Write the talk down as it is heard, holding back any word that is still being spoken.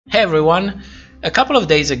Hey everyone! A couple of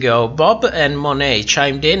days ago, Bob and Monet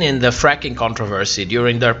chimed in the fracking controversy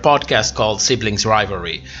during their podcast called Siblings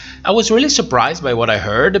Rivalry. I was really surprised by what I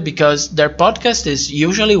heard because their podcast is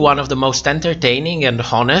usually one of the most entertaining and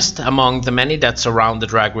honest among the many that surround the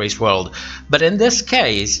drag race world. But in this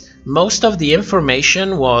case, most of the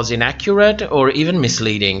information was inaccurate or even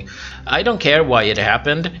misleading. I don't care why it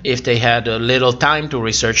happened, if they had a little time to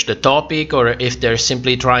research the topic or if they're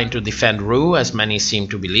simply trying to defend Ru, as many seem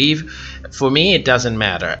to believe. For me, it doesn't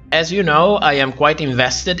matter. As you know, I am quite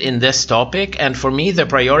invested in this topic, and for me the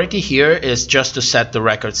priority here is just to set the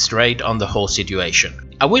record straight on the whole situation.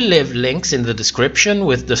 I will leave links in the description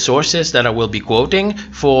with the sources that I will be quoting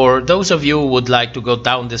for those of you who would like to go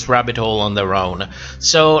down this rabbit hole on their own.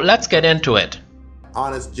 So let's get into it.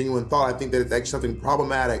 Honest, genuine thought, I think that it's actually something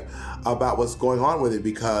problematic about what's going on with it,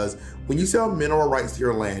 because when you sell mineral rights to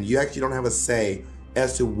your land, you actually don't have a say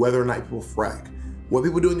as to whether or not people frack. What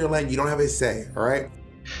people do in your land, you don't have a say, all right?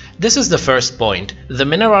 This is the first point. The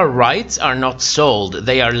mineral rights are not sold,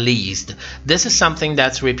 they are leased. This is something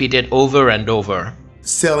that's repeated over and over.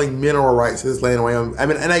 Selling mineral rights to this land away.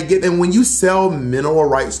 And when you sell mineral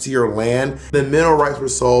rights to your land, the mineral rights were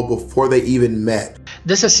sold before they even met.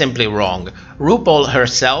 This is simply wrong. RuPaul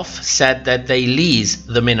herself said that they lease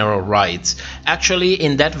the mineral rights. Actually,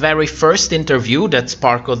 in that very first interview that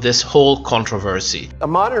sparkled this whole controversy. A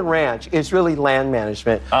modern ranch is really land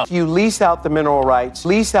management. You lease out the mineral rights,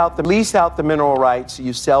 lease out the mineral rights,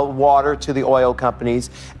 you sell water to the oil companies,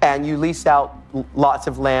 and you lease out lots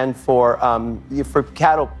of land for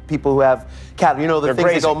cattle, people who have cattle. You know, the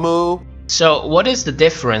things that don't move. So what is the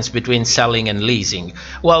difference between selling and leasing?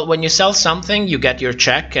 Well, when you sell something, you get your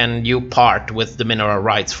check and you part with the mineral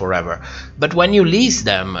rights forever. But when you lease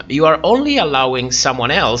them, you are only allowing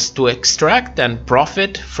someone else to extract and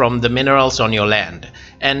profit from the minerals on your land.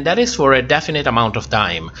 And that is for a definite amount of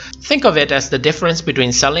time. Think of it as the difference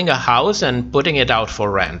between selling a house and putting it out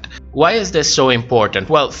for rent. Why is this so important?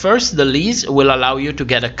 Well, first, the lease will allow you to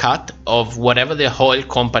get a cut of whatever the oil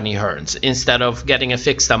company earns, instead of getting a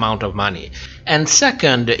fixed amount of money. And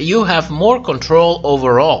second, you have more control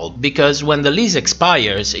overall, because when the lease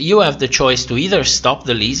expires, you have the choice to either stop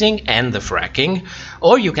the leasing and the fracking,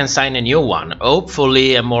 or you can sign a new one,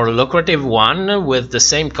 hopefully a more lucrative one with the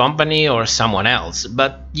same company or someone else.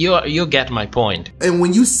 But you get my point. And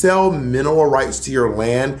when you sell mineral rights to your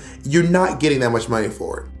land, you're not getting that much money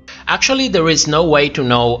for it. Actually, there is no way to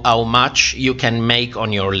know how much you can make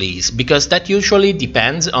on your lease, because that usually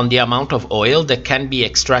depends on the amount of oil that can be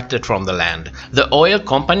extracted from the land. The oil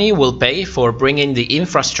company will pay for bringing the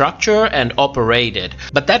infrastructure and operate it,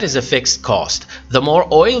 but that is a fixed cost. The more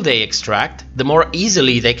oil they extract, the more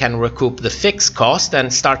easily they can recoup the fixed cost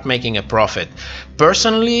and start making a profit.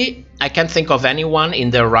 Personally, I can't think of anyone in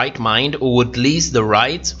their right mind who would lease the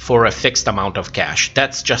rights for a fixed amount of cash.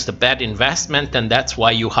 That's just a bad investment, and that's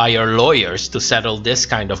why you hire lawyers to settle this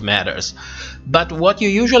kind of matters. But what you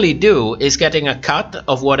usually do is getting a cut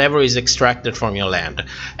of whatever is extracted from your land.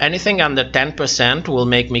 Anything under 10% will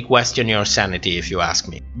make me question your sanity, if you ask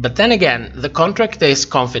me. But then again, the contract is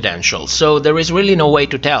confidential, so there is really no way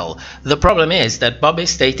to tell. The problem is that Bob is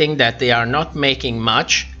stating that they are not making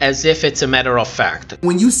much, as if it's a matter of fact.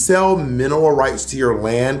 When you sell mineral rights to your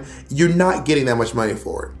land, you're not getting that much money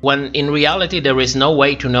for it. When in reality there is no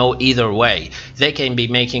way to know either way. They can be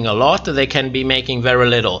making a lot, they can be making very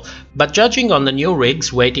little. But judging on the new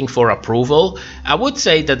rigs waiting for approval, I would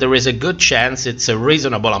say that there is a good chance it's a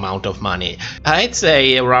reasonable amount of money. I'd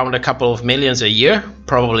say around a couple of millions a year,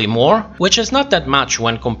 probably more, which is not that much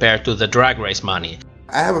when compared to the drag race money.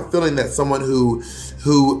 I have a feeling that someone who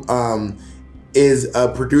is a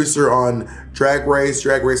producer on Drag Race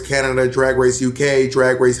Canada, Drag Race UK,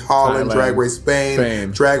 Drag Race Holland, Thailand, Drag Race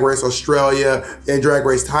Spain, Drag Race Australia, and Drag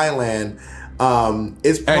Race Thailand.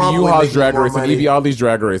 It's probably and U.S.C. Drag more Race money. and all these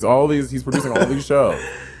Drag Race, he's producing all these shows.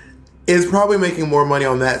 Is probably making more money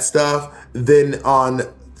on that stuff than on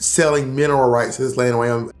selling mineral rights to this land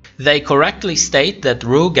away. They correctly state that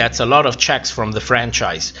Ru gets a lot of checks from the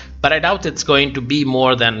franchise, but I doubt it's going to be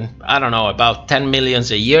more than, I don't know, about 10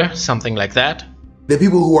 millions a year, something like that. The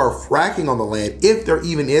people who are fracking on the land, if there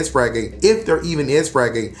even is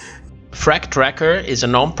fracking, Frack Tracker is a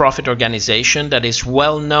non-profit organization that is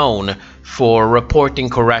well known for reporting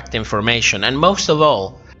correct information, and most of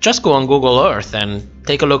all, just go on Google Earth and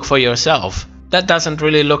take a look for yourself. That doesn't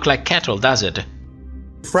really look like cattle, does it?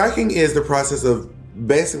 Fracking is the process of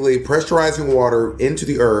basically pressurizing water into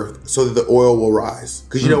the earth so that the oil will rise.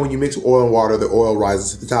 Because you know, when you mix oil and water, the oil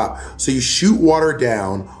rises to the top. So you shoot water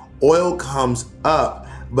down, oil comes up,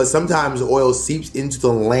 but sometimes oil seeps into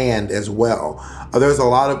the land as well. There's a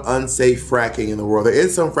lot of unsafe fracking in the world. There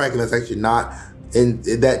is some fracking that's actually not in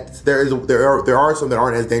that. There are some that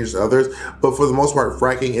aren't as dangerous as others, but for the most part,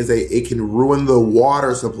 fracking it can ruin the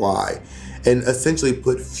water supply and essentially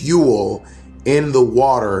put fuel in the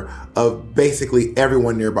water of basically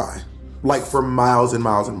everyone nearby, like for miles and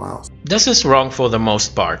miles and miles. This is wrong for the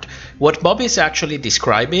most part. What Bob is actually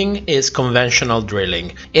describing is conventional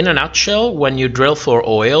drilling. In a nutshell, when you drill for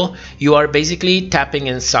oil, you are basically tapping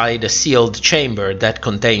inside a sealed chamber that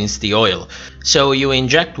contains the oil. So you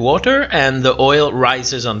inject water and the oil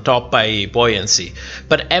rises on top by buoyancy.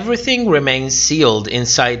 But everything remains sealed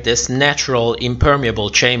inside this natural impermeable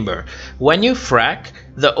chamber. When you frack,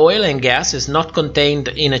 the oil and gas is not contained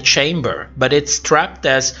in a chamber, but it's trapped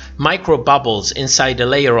as micro bubbles inside a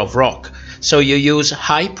layer of rock. So you use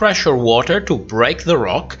high pressure water to break the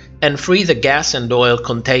rock and free the gas and oil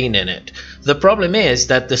contained in it. The problem is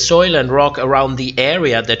that the soil and rock around the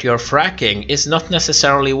area that you're fracking is not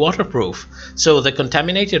necessarily waterproof. So the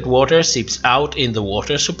contaminated water seeps out in the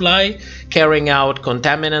water supply, carrying out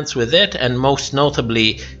contaminants with it and most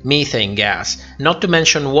notably methane gas. Not to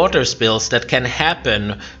mention water spills that can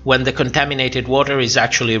happen when the contaminated water is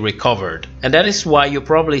actually recovered. And that is why you've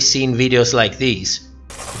probably seen videos like these.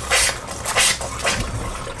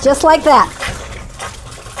 Just like that.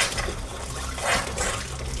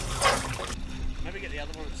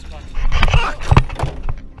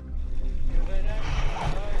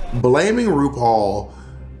 Blaming RuPaul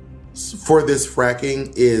for this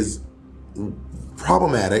fracking is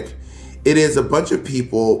problematic. It is a bunch of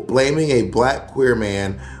people blaming a black queer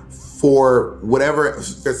man for whatever.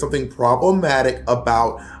 There's something problematic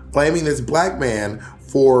about blaming this black man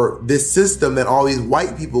for this system that all these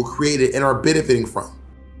white people created and are benefiting from.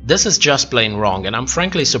 This is just plain wrong, and I'm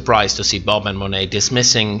frankly surprised to see Bob and Monet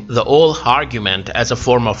dismissing the whole argument as a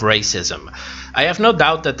form of racism. I have no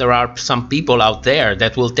doubt that there are some people out there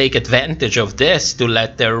that will take advantage of this to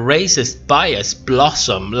let their racist bias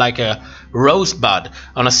blossom like a rosebud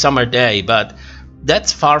on a summer day, but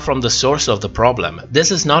that's far from the source of the problem.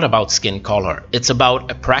 This is not about skin color. It's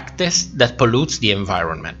about a practice that pollutes the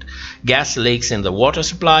environment. Gas leaks in the water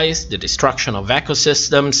supplies, the destruction of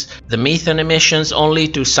ecosystems, the methane emissions, only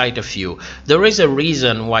to cite a few. There is a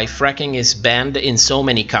reason why fracking is banned in so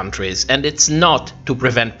many countries, and it's not to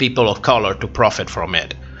prevent people of color to profit from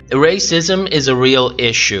it. Racism is a real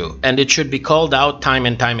issue, and it should be called out time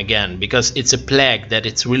and time again because it's a plague that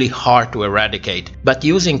it's really hard to eradicate. But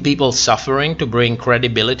using people's suffering to bring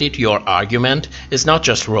credibility to your argument is not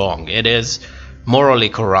just wrong, it is morally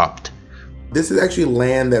corrupt. This is actually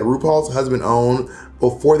land that RuPaul's husband owned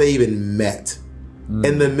before they even met.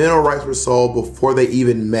 And the mineral rights were sold before they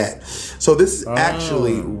even met. So this is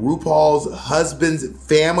actually RuPaul's husband's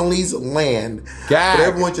family's land. But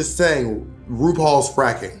everyone's just saying RuPaul's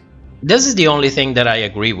fracking. This is the only thing that I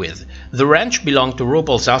agree with. The ranch belonged to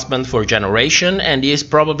RuPaul's husband for a generation, and he is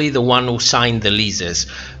probably the one who signed the leases.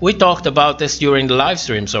 We talked about this during the live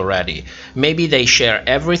streams already. Maybe they share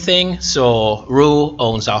everything, so Ru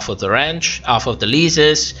owns half of the ranch, half of the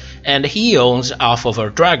leases, and he owns half of her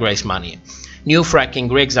drag race money. New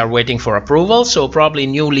fracking rigs are waiting for approval, so probably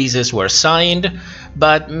new leases were signed,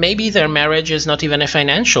 but maybe their marriage is not even a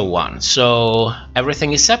financial one, so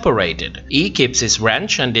everything is separated. He keeps his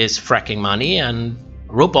ranch and his fracking money, and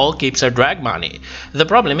RuPaul keeps her drag money. The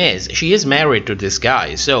problem is, she is married to this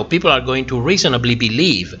guy, so people are going to reasonably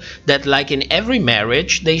believe that like in every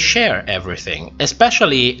marriage, they share everything,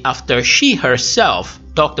 especially after she herself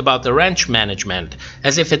talked about the ranch management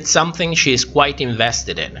as if it's something she is quite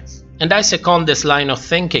invested in. And I second this line of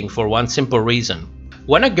thinking for one simple reason.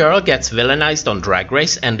 When a girl gets villainized on Drag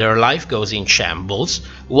Race and her life goes in shambles,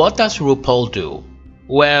 what does RuPaul do?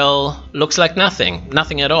 Well, looks like nothing.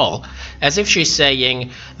 Nothing at all. As if she's saying,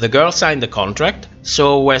 the girl signed the contract,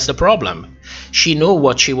 so where's the problem? She knew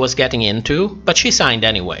what she was getting into, but she signed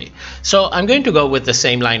anyway. So I'm going to go with the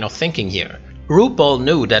same line of thinking here. RuPaul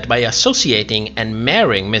knew that by associating and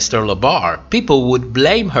marrying Mr. LeBar, people would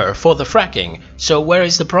blame her for the fracking. So where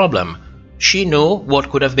is the problem? She knew what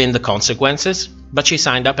could have been the consequences, but she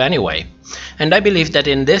signed up anyway. And I believe that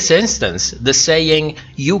in this instance, the saying,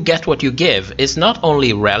 you get what you give, is not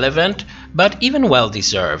only relevant, but even well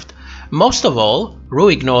deserved. Most of all, Ru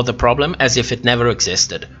ignored the problem as if it never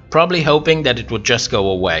existed, probably hoping that it would just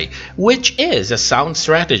go away, which is a sound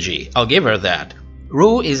strategy, I'll give her that.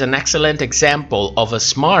 Ru is an excellent example of a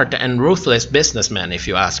smart and ruthless businessman, if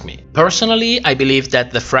you ask me. Personally, I believe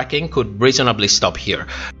that the fracking could reasonably stop here,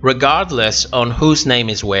 regardless on whose name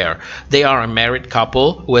is where. They are a married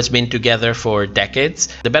couple who has been together for decades.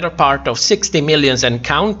 The better part of 60 million and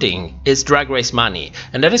counting is Drag Race money,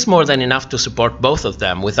 and that is more than enough to support both of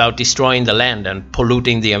them without destroying the land and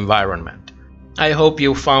polluting the environment. I hope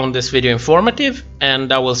you found this video informative,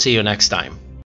 and I will see you next time.